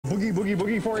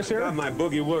boogie for us here? Got my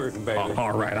boogie working, baby.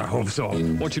 All right, I hope so.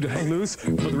 Want you to hang loose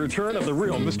for the return of the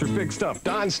real Mr. Big Stuff,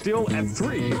 Don Steele at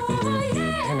 3.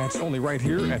 And that's only right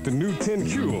here at the new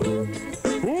TenQ.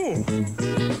 Ooh.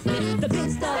 The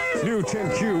big stuff. New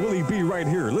TenQ, Willie Bee right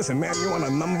here. Listen, man, you want a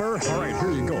number? All right,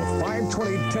 here you go.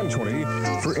 520, 1020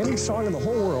 for any song in the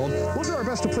whole world. We'll do our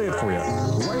best to play it for you.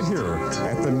 Right here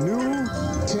at the new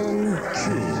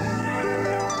TenQ.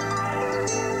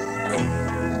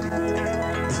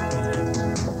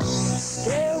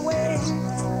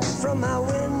 My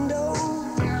window.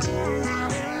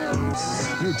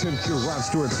 New TenQ, Rod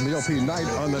Stewart from the LP Night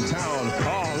on the Town.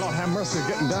 Oh, Lord have mercy,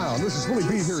 getting down. This is Willie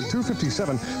Bee here at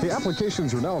 257. The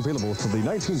applications are now available for the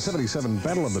 1977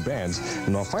 Battle of the Bands.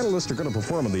 And the finalists are going to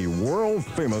perform in the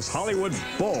world-famous Hollywood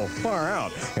Bowl. Far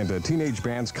out. And teenage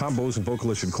bands, combos, and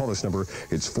vocalists should call this number.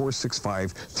 It's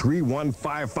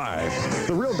 465-3155.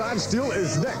 The real Don Steele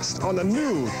is next on the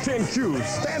new TenQ.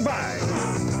 Stand by.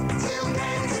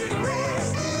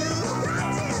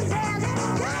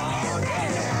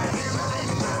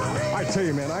 I tell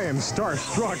you, man, I am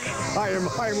starstruck. I am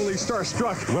highly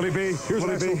starstruck. Willie Bee, here's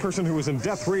the person who was in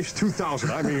Death Race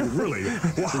 2000. I mean, really.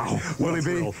 Wow. Willie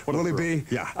Bee, Willie Bee.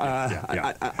 Yeah.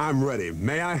 I'm ready.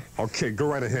 May I? Okay, go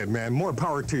right ahead, man. More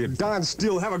power to you. Don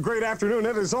Steele, have a great afternoon.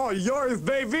 It is all yours,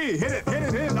 baby. Hit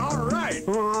it. All right.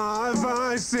 If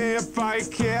I see if I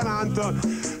can on the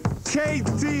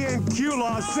KTNQ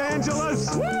Los Angeles.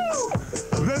 Woo!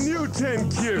 The new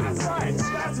TenQ.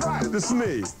 That's right. This is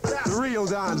me, the real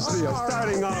Don Steele,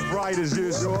 starting off right as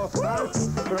usual. Right.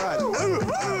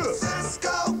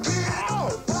 Cisco Kid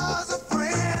was a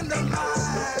friend of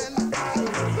mine.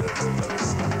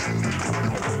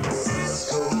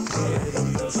 Cisco Kid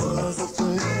was a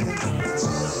friend.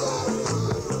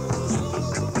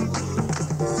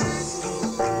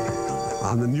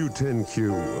 On the new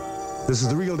TenQ. This is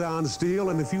the real Don Steele,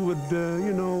 and if you would,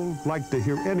 like to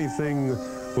hear anything,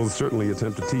 we'll certainly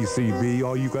attempt a TCB.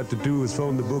 All you got to do is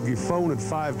phone the boogie phone at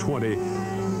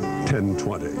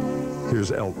 520-1020.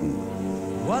 Here's Elton.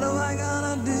 What am I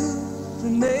gonna do to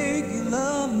make you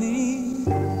love me?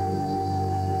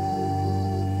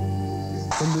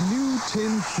 From the new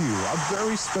TenQ, a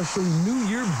very special New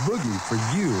Year boogie for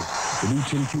you. The new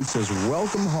TenQ says,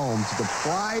 welcome home to the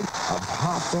pride of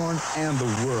Hawthorne and the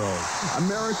world.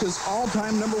 America's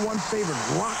all-time #1 favorite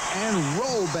rock and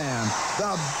roll band,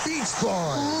 the Beach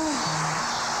Boys.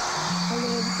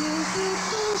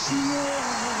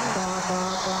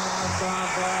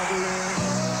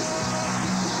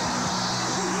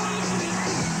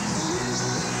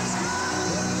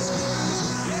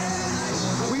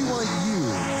 We want you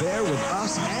there with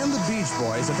us and the Beach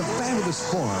Boys at the Fabulous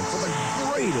Forum for the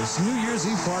greatest New Year's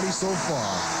Eve party so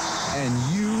far. And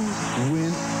you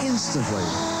win instantly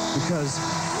because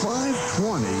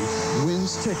 520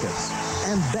 wins tickets.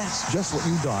 And that's just what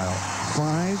you dial.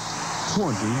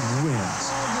 520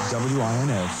 wins.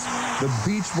 WINS. The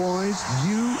Beach Boys,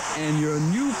 you and your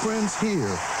new friends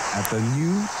here at the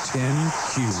new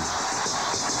TenQ.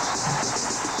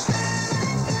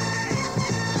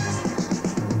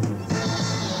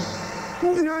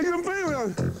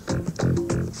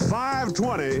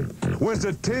 520 wins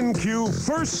a TenQ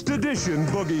first edition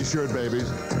boogie shirt, babies.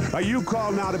 You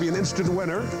call now to be an instant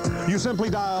winner. You simply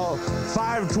dial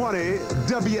 520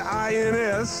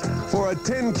 WINS for a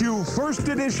TenQ first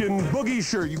edition boogie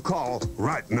shirt. You call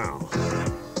right now.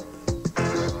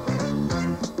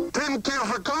 TenQ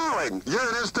for calling. You're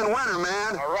an instant winner,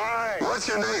 man. All right. What's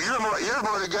your name? You're more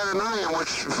together than I am with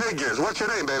figures. What's your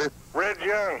name, baby? Red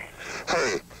Young.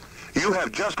 Hey, you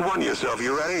have just won yourself.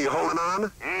 You ready? You holding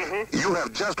on? Mm-hmm. You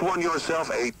have just won yourself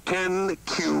a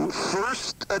TenQ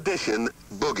first edition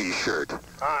boogie shirt.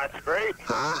 Ah, that's great.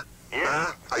 Huh? Yeah.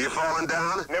 Huh? Are you falling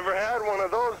down? Never had one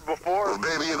of those before. Well,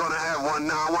 baby, you're going to have one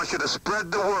now. I want you to spread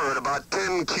the word about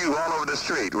TenQ all over the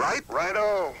street, right?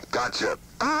 Right-o. Gotcha.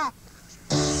 Huh?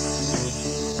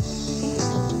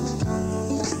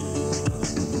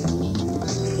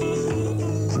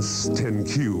 It's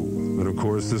TenQ. But of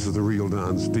course, this is the real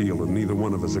Don Steele, and neither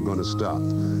one of us are going to stop.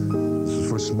 This is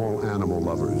for small animal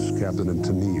lovers, Captain and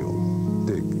Tennille.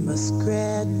 Dig.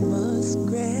 Muskrat,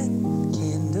 muskrat,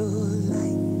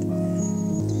 candlelight.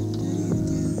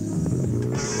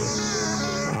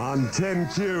 On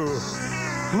TenQ,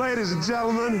 ladies and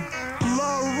gentlemen,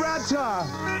 Loretta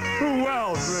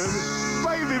Wellman,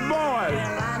 baby boy.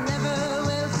 I never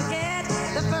will forget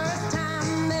the first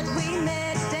time that we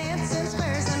met, dancing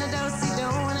spurs in a do-si-do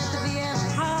at the Vienna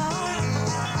Hall.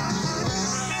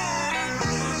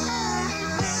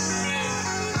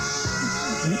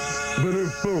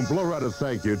 Boom, Loretta,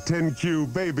 thank you.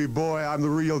 TenQ, baby boy, I'm the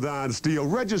real Don Steele.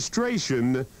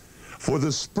 Registration for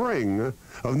the spring of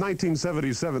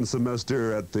 1977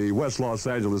 semester at the West Los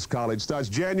Angeles College. Starts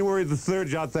January the 3rd.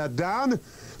 Jot that down.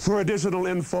 For additional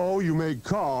info, you may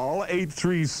call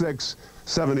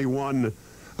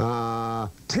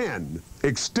 836-7110,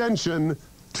 extension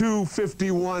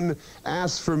 251.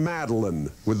 Ask for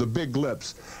Madeline with the big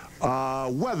lips.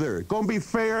 Weather, going to be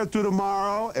fair through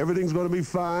tomorrow. Everything's going to be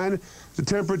fine. The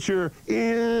temperature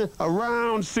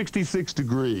around 66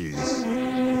 degrees.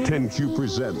 TenQ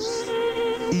presents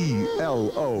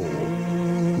ELO,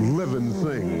 Living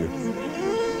Thing.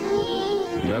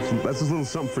 That's a little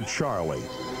something for Charlie,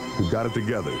 who got it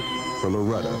together. For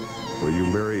Loretta, for you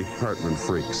Mary Hartman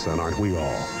freaks, and aren't we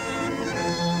all?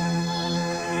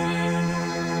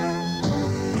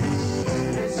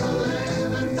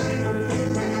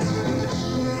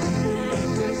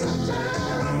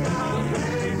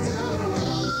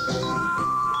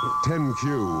 TenQ,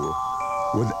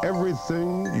 with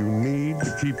everything you need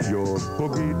to keep your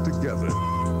boogie together.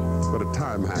 But a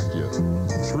time hack you,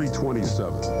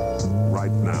 3:27,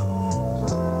 right now.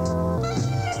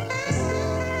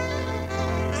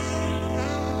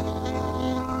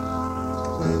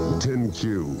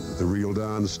 TenQ, the Real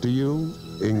Don Steele,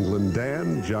 England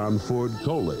Dan, John Ford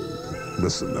Coley.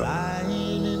 Listen up.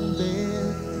 Lying in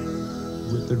bed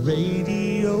with the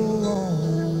radio on.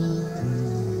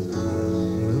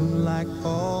 Moonlight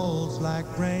falls like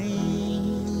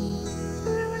rain.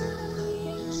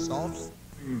 Soft